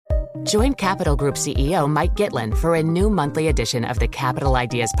Join Capital Group CEO Mike Gitlin for a new monthly edition of the Capital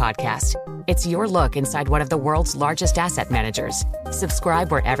Ideas Podcast. It's your look inside one of the world's largest asset managers.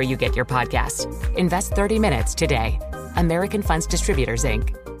 Subscribe wherever you get your podcasts. Invest 30 minutes today. American Funds Distributors,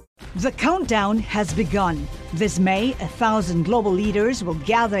 Inc. The countdown has begun. This May, 1,000 global leaders will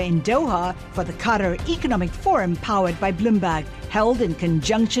gather in Doha for the Qatar Economic Forum powered by Bloomberg, held in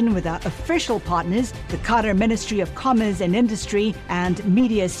conjunction with our official partners, the Qatar Ministry of Commerce and Industry and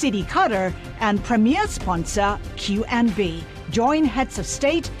Media City Qatar, and premier sponsor QNB. Join heads of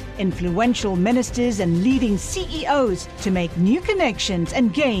state, influential ministers, and leading CEOs to make new connections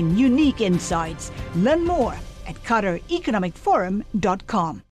and gain unique insights. Learn more at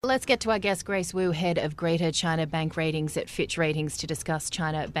QatarEconomicForum.com. Let's get to our guest, Grace Wu, head of Greater China Bank Ratings at Fitch Ratings, to discuss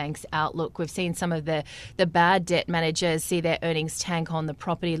China Bank's outlook. We've seen some of the bad debt managers see their earnings tank on the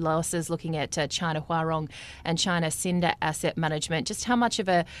property losses, looking at China Huarong and China Cinda Asset Management. Just how much of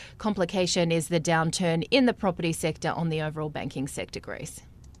a complication is the downturn in the property sector on the overall banking sector, Grace?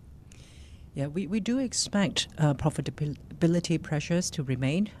 Yeah, we do expect profitability pressures to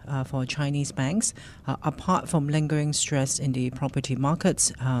remain for Chinese banks. Apart from lingering stress in the property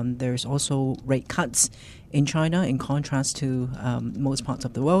markets, there's also rate cuts in China in contrast to most parts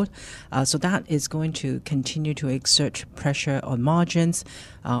of the world. So that is going to continue to exert pressure on margins,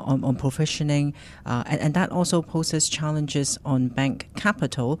 on provisioning, and that also poses challenges on bank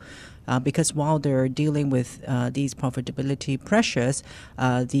capital. Because while they're dealing with these profitability pressures,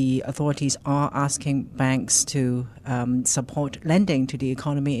 the authorities are asking banks to support lending to the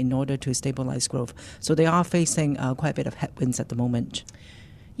economy in order to stabilize growth. So they are facing quite a bit of headwinds at the moment.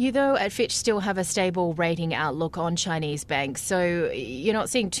 You, though, at Fitch still have a stable rating outlook on Chinese banks, so you're not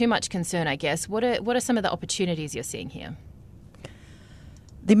seeing too much concern, I guess. What are some of the opportunities you're seeing here?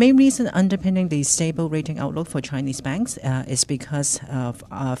 The main reason underpinning the stable rating outlook for Chinese banks is because of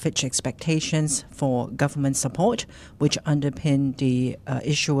Fitch expectations for government support, which underpin the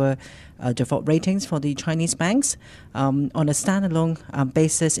issuer default ratings for the Chinese banks. On a standalone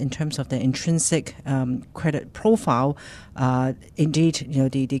basis, in terms of the intrinsic credit profile, indeed,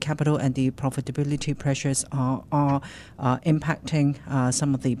 the capital and the profitability pressures are impacting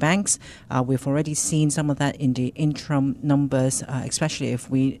some of the banks. We've already seen some of that in the interim numbers, especially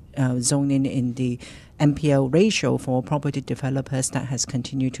if we zone in the NPL ratio for property developers that has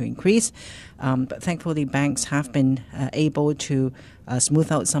continued to increase. But thankfully, banks have been able to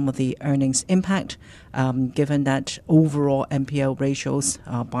smooth out some of the earnings impact, given that overall NPL ratios,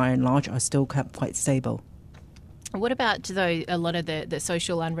 by and large, are still kept quite stable. What about, though, a lot of the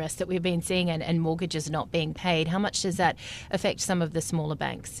social unrest that we've been seeing and mortgages not being paid? How much does that affect some of the smaller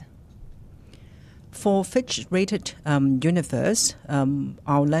banks? For Fitch-rated universe,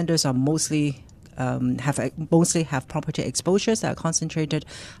 our lenders are mostly have property exposures that are concentrated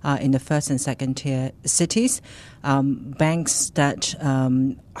in the first and second tier cities. Banks that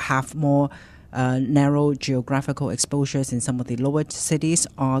have more narrow geographical exposures in some of the lower cities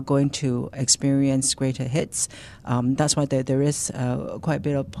are going to experience greater hits. That's why there is quite a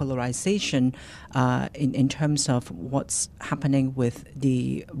bit of polarization in terms of what's happening with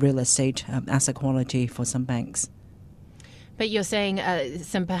the real estate asset quality for some banks. But you're saying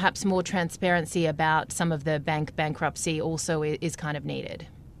some perhaps more transparency about some of the bank bankruptcy also is kind of needed.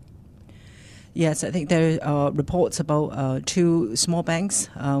 Yes, I think there are reports about two small banks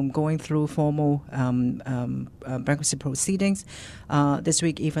going through formal bankruptcy proceedings this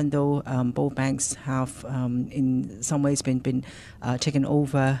week, even though both banks have in some ways been taken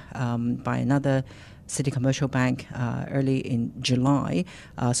over by another City Commercial Bank early in July.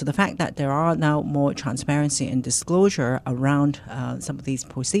 So the fact that there are now more transparency and disclosure around some of these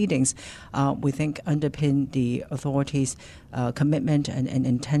proceedings, we think underpin the authorities' commitment and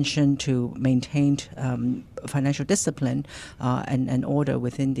intention to maintain financial discipline and order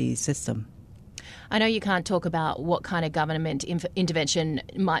within the system. I know you can't talk about what kind of government intervention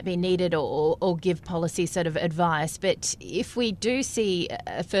might be needed or give policy sort of advice, but if we do see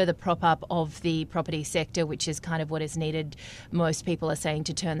a further prop-up of the property sector, which is kind of what is needed, most people are saying,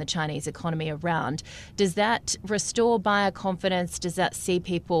 to turn the Chinese economy around, does that restore buyer confidence? Does that see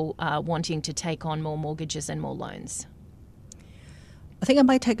people wanting to take on more mortgages and more loans? I think it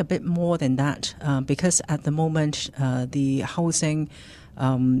might take a bit more than that because at the moment the housing,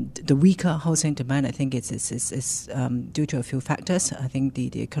 the weaker housing demand, I think is due to a few factors. I think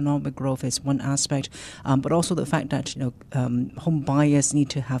the economic growth is one aspect, but also the fact that home buyers need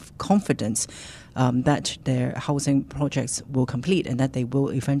to have confidence that their housing projects will complete and that they will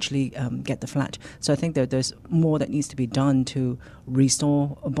eventually get the flat. So I think that there's more that needs to be done to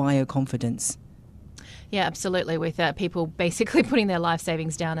restore buyer confidence. Yeah, absolutely, with people basically putting their life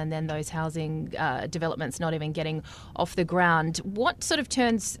savings down and then those housing developments not even getting off the ground. What sort of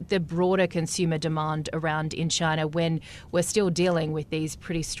turns the broader consumer demand around in China when we're still dealing with these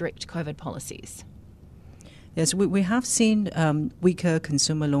pretty strict COVID policies? Yes, we have seen weaker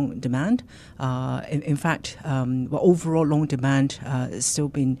consumer loan demand. In fact, overall loan demand has still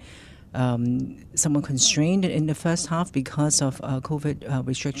been somewhat constrained in the first half because of COVID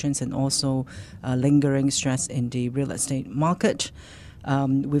restrictions and also lingering stress in the real estate market.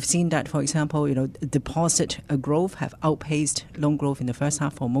 We've seen that, for example, deposit growth have outpaced loan growth in the first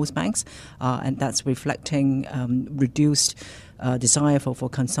half for most banks, and that's reflecting reduced desire for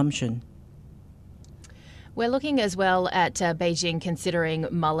consumption. We're looking as well at Beijing considering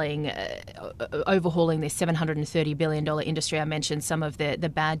overhauling this $730 billion industry. I mentioned some of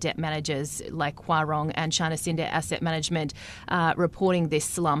the bad debt managers like Huarong and China Cinda Asset Management reporting this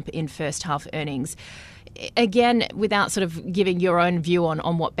slump in first half earnings. Again, without sort of giving your own view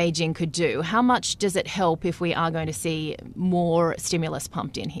on what Beijing could do, how much does it help if we are going to see more stimulus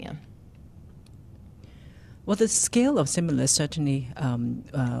pumped in here? Well, the scale of stimulus certainly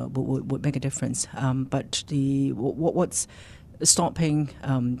would make a difference. But what's stopping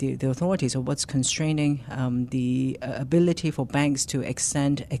the authorities, or what's constraining the ability for banks to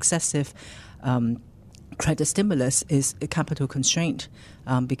extend excessive credit stimulus is a capital constraint.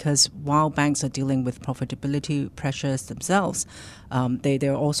 Because while banks are dealing with profitability pressures themselves,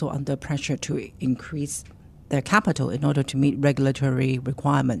 they're also under pressure to increase their capital in order to meet regulatory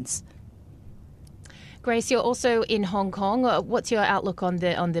requirements. Grace, you're also in Hong Kong. What's your outlook on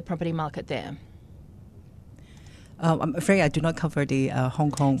the property market there? I'm afraid I do not cover the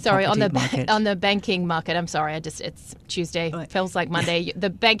Hong Kong market. On the banking market. I'm sorry. It's Tuesday. Right. Feels like Monday. The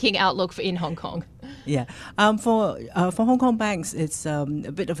banking outlook in Hong Kong. Yeah. For Hong Kong banks, it's a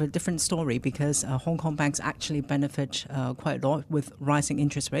bit of a different story because Hong Kong banks actually benefit quite a lot with rising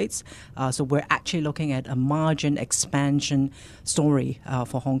interest rates. So we're actually looking at a margin expansion story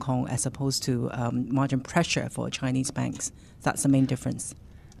for Hong Kong as opposed to margin pressure for Chinese banks. That's the main difference.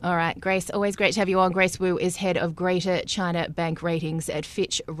 All right, Grace, always great to have you on. Grace Wu is head of Greater China Bank Ratings at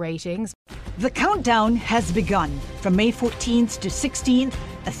Fitch Ratings. The countdown has begun. From May 14th to 16th,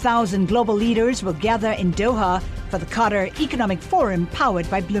 1,000 global leaders will gather in Doha for the Qatar Economic Forum powered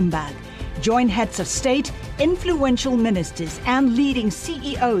by Bloomberg. Join heads of state, influential ministers, and leading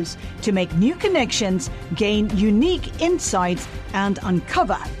CEOs to make new connections, gain unique insights, and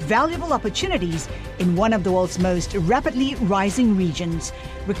uncover valuable opportunities in one of the world's most rapidly rising regions.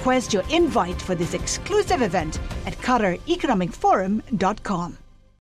 Request your invite for this exclusive event at QatarEconomicForum.com.